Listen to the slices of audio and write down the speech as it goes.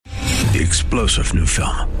The explosive new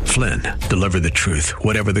film, Flynn, deliver the truth,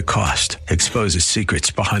 whatever the cost, exposes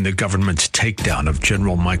secrets behind the government's takedown of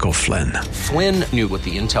General Michael Flynn. Flynn knew what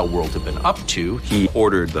the intel world had been up to. He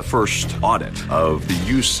ordered the first audit of the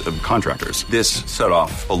use of contractors. This set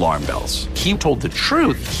off alarm bells. He told the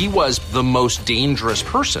truth. He was the most dangerous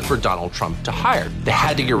person for Donald Trump to hire. They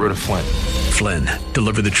had to get rid of Flynn. Flynn,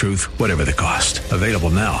 deliver the truth, whatever the cost. Available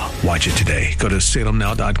now. Watch it today. Go to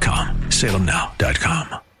salemnow.com.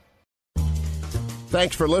 salemnow.com.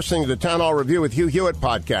 Thanks for listening to the Town Hall Review with Hugh Hewitt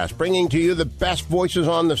podcast, bringing to you the best voices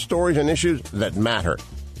on the stories and issues that matter.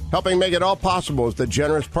 Helping make it all possible is the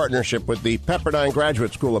generous partnership with the Pepperdine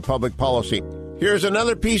Graduate School of Public Policy. Here's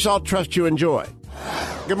another piece I'll trust you enjoy.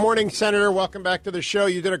 Good morning, Senator. Welcome back to the show.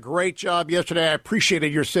 You did a great job yesterday. I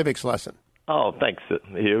appreciated your civics lesson. Oh, thanks.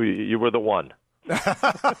 You were the one.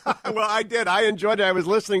 Well, I did. I enjoyed it. I was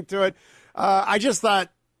listening to it. I just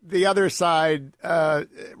thought the other side,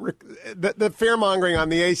 the fear-mongering on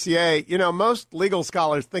the ACA, you know, most legal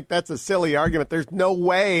scholars think that's a silly argument. There's no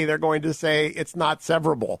way they're going to say it's not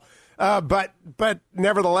severable. But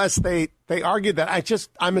nevertheless, they argued that.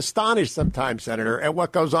 I'm astonished sometimes, Senator, at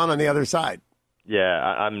what goes on the other side.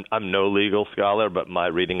 Yeah, I'm no legal scholar, but my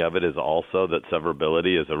reading of it is also that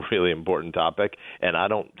severability is a really important topic, and I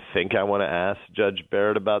don't think I want to ask Judge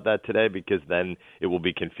Barrett about that today because then it will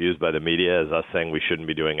be confused by the media as us saying we shouldn't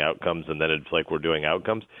be doing outcomes, and then it's like we're doing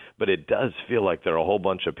outcomes. But it does feel like there are a whole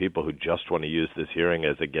bunch of people who just want to use this hearing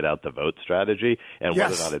as a get-out-the-vote strategy, and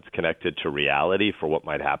whether or not it's connected to reality for what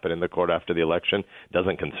might happen in the court after the election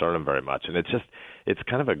doesn't concern them very much. And it's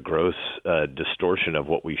kind of a gross distortion of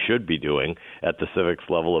what we should be doing at the civics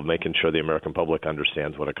level of making sure the American public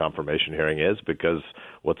understands what a confirmation hearing is, because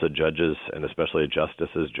what's a judge's and especially a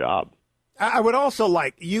justice's job. I would also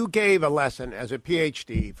you gave a lesson as a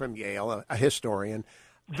PhD from Yale, a historian.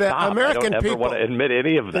 American I don't ever want to admit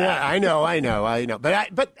any of that. Yeah, I know.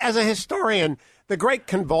 But as a historian, the great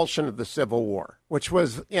convulsion of the Civil War, which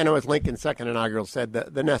was, as Lincoln's second inaugural said,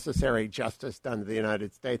 the necessary justice done to the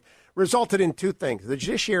United States, resulted in two things. The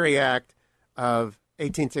Judiciary Act of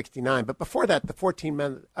 1869, but before that, the 14th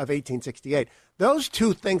Amendment of 1868. Those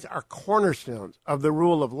two things are cornerstones of the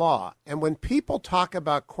rule of law. And when people talk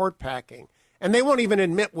about court packing, and they won't even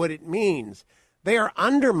admit what it means, they are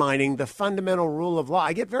undermining the fundamental rule of law.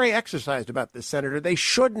 I get very exercised about this, Senator. They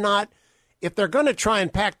should not, if they're going to try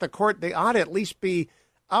and pack the court, they ought to at least be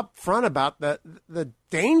upfront about the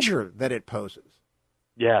danger that it poses.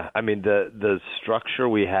 Yeah, I mean, the structure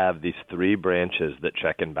we have, these three branches that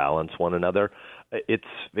check and balance one another,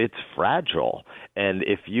 it's fragile. And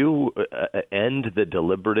if you end the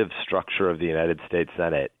deliberative structure of the United States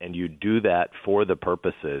Senate and you do that for the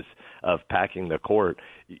purposes of packing the court,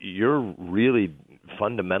 you're really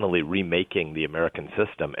fundamentally remaking the American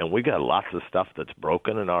system. And we got lots of stuff that's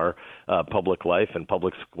broken in our public life and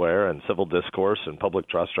public square and civil discourse and public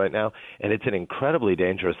trust right now. And it's an incredibly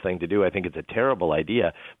dangerous thing to do. I think it's a terrible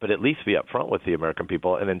idea, but at least be upfront with the American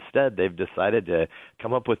people. And instead, they've decided to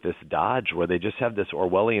come up with this dodge where they just have this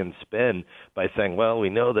Orwellian spin by saying, well, we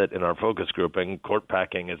know that in our focus grouping, court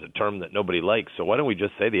packing is a term that nobody likes, so why don't we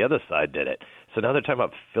just say the other side did it? So now they're talking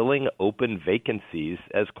about filling open vacancies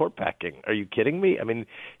as court packing. Are you kidding me? I mean,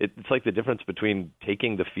 it's like the difference between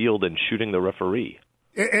taking the field and shooting the referee.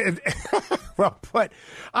 Well, but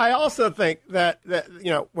I also think that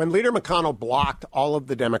when Leader McConnell blocked all of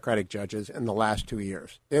the Democratic judges in the last 2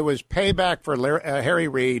 years, it was payback for Harry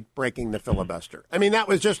Reid breaking the filibuster. I mean, that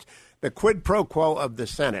was just the quid pro quo of the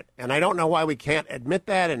Senate. And I don't know why we can't admit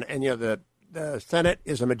that. And the Senate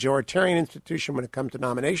is a majoritarian institution when it comes to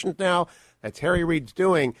nominations now. That's Harry Reid's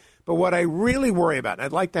doing. But what I really worry about, and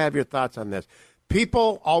I'd like to have your thoughts on this,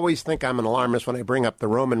 people always think I'm an alarmist when I bring up the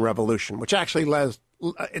Roman Revolution, which actually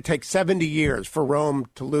it takes 70 years for Rome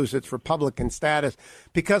to lose its republican status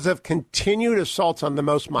because of continued assaults on the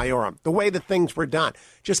mos maiorum, the way the things were done,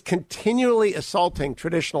 just continually assaulting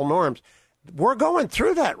traditional norms. We're going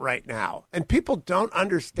through that right now, and people don't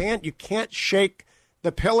understand. You can't shake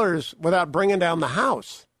the pillars without bringing down the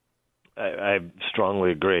house. I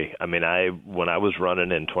strongly agree. I mean, when I was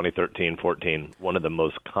running in 2013-14, one of the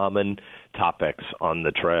most common topics on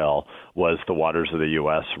the trail was the Waters of the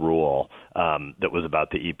U.S. rule that was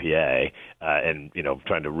about the EPA and,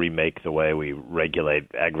 trying to remake the way we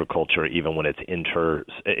regulate agriculture even when it's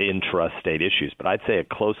intrastate issues. But I'd say a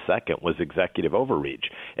close second was executive overreach.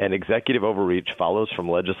 And executive overreach follows from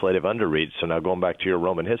legislative underreach. So now going back to your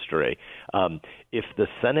Roman history, if the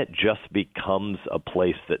Senate just becomes a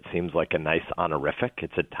place that seems like a nice honorific,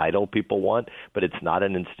 it's a title people want, but it's not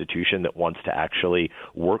an institution that wants to actually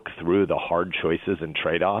work through the hard choices and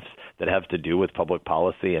trade-offs that have to do with public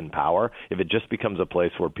policy and power, if it just becomes a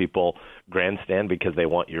place where people grandstand because they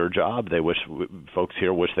want your job, folks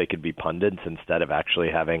here wish they could be pundits instead of actually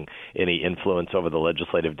having any influence over the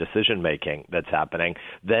legislative decision making that's happening,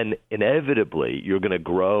 then inevitably you're going to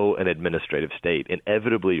grow an administrative state.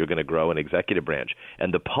 Inevitably you're going to grow an executive branch.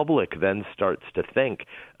 And the public then starts to think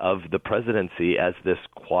of the presidency as this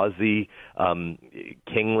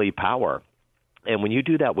quasi-kingly power. And when you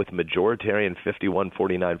do that with majoritarian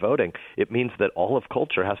 51-49 voting, it means that all of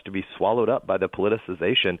culture has to be swallowed up by the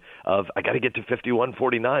politicization of, I got to get to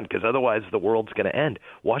 51-49 because otherwise the world's going to end.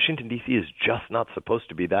 Washington, D.C. is just not supposed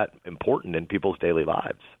to be that important in people's daily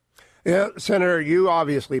lives. Yeah, Senator, you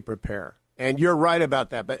obviously prepare, and you're right about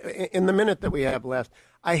that. But in the minute that we have left,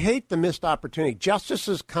 I hate the missed opportunity.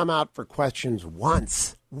 Justices come out for questions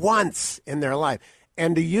once in their life.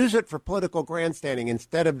 And to use it for political grandstanding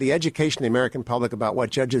instead of the education of the American public about what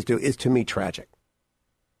judges do is, to me, tragic.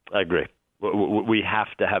 I agree. We have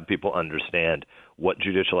to have people understand what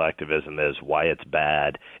judicial activism is, why it's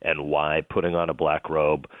bad, and why putting on a black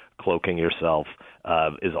robe, cloaking yourself,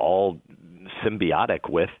 is all symbiotic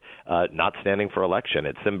with not standing for election.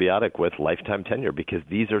 It's symbiotic with lifetime tenure because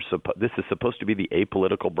this is supposed to be the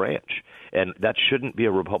apolitical branch. And that shouldn't be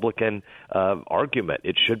a Republican argument.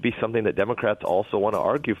 It should be something that Democrats also want to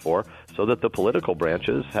argue for so that the political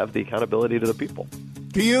branches have the accountability to the people.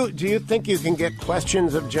 Do you think you can get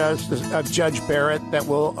questions of Judge Barrett that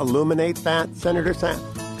will illuminate that, Senator Sasse?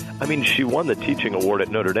 I mean, she won the teaching award at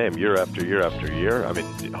Notre Dame year after year after year. I mean,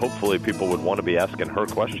 hopefully people would want to be asking her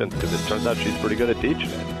questions because it turns out she's pretty good at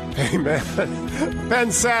teaching it. Amen. Ben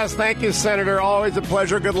Sasse, thank you, Senator. Always a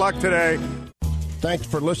pleasure. Good luck today. Thanks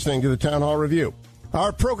for listening to the Town Hall Review.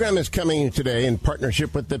 Our program is coming today in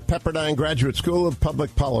partnership with the Pepperdine Graduate School of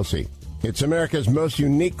Public Policy. It's America's most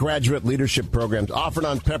unique graduate leadership programs offered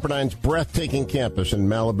on Pepperdine's breathtaking campus in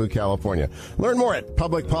Malibu, California. Learn more at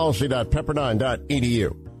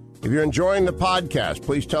publicpolicy.pepperdine.edu. If you're enjoying the podcast,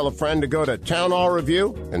 please tell a friend to go to Town Hall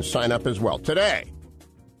Review and sign up as well today.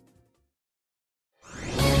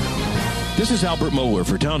 This is Albert Mohler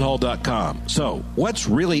for townhall.com. So, what's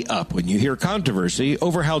really up when you hear controversy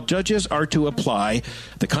over how judges are to apply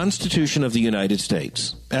the Constitution of the United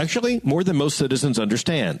States? Actually, more than most citizens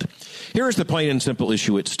understand. Here is the plain and simple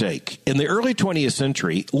issue at stake. In the early 20th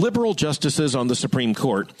century, liberal justices on the Supreme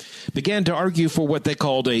Court began to argue for what they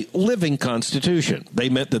called a living Constitution. They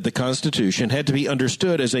meant that the Constitution had to be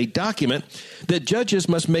understood as a document that judges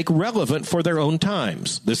must make relevant for their own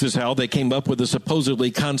times. This is how they came up with the supposedly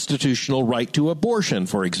constitutional right to abortion,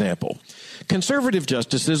 for example. Conservative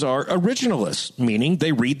justices are originalists, meaning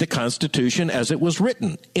they read the Constitution as it was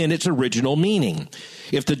written, in its original meaning.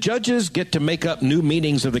 If the judges get to make up new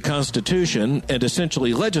meanings of the Constitution and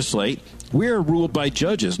essentially legislate, we're ruled by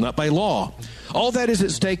judges, not by law. All that is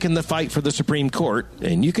at stake in the fight for the Supreme Court,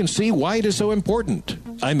 and you can see why it is so important.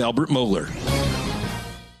 I'm Albert Mohler.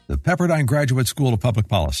 The Pepperdine Graduate School of Public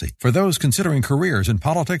Policy, for those considering careers in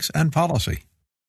politics and policy.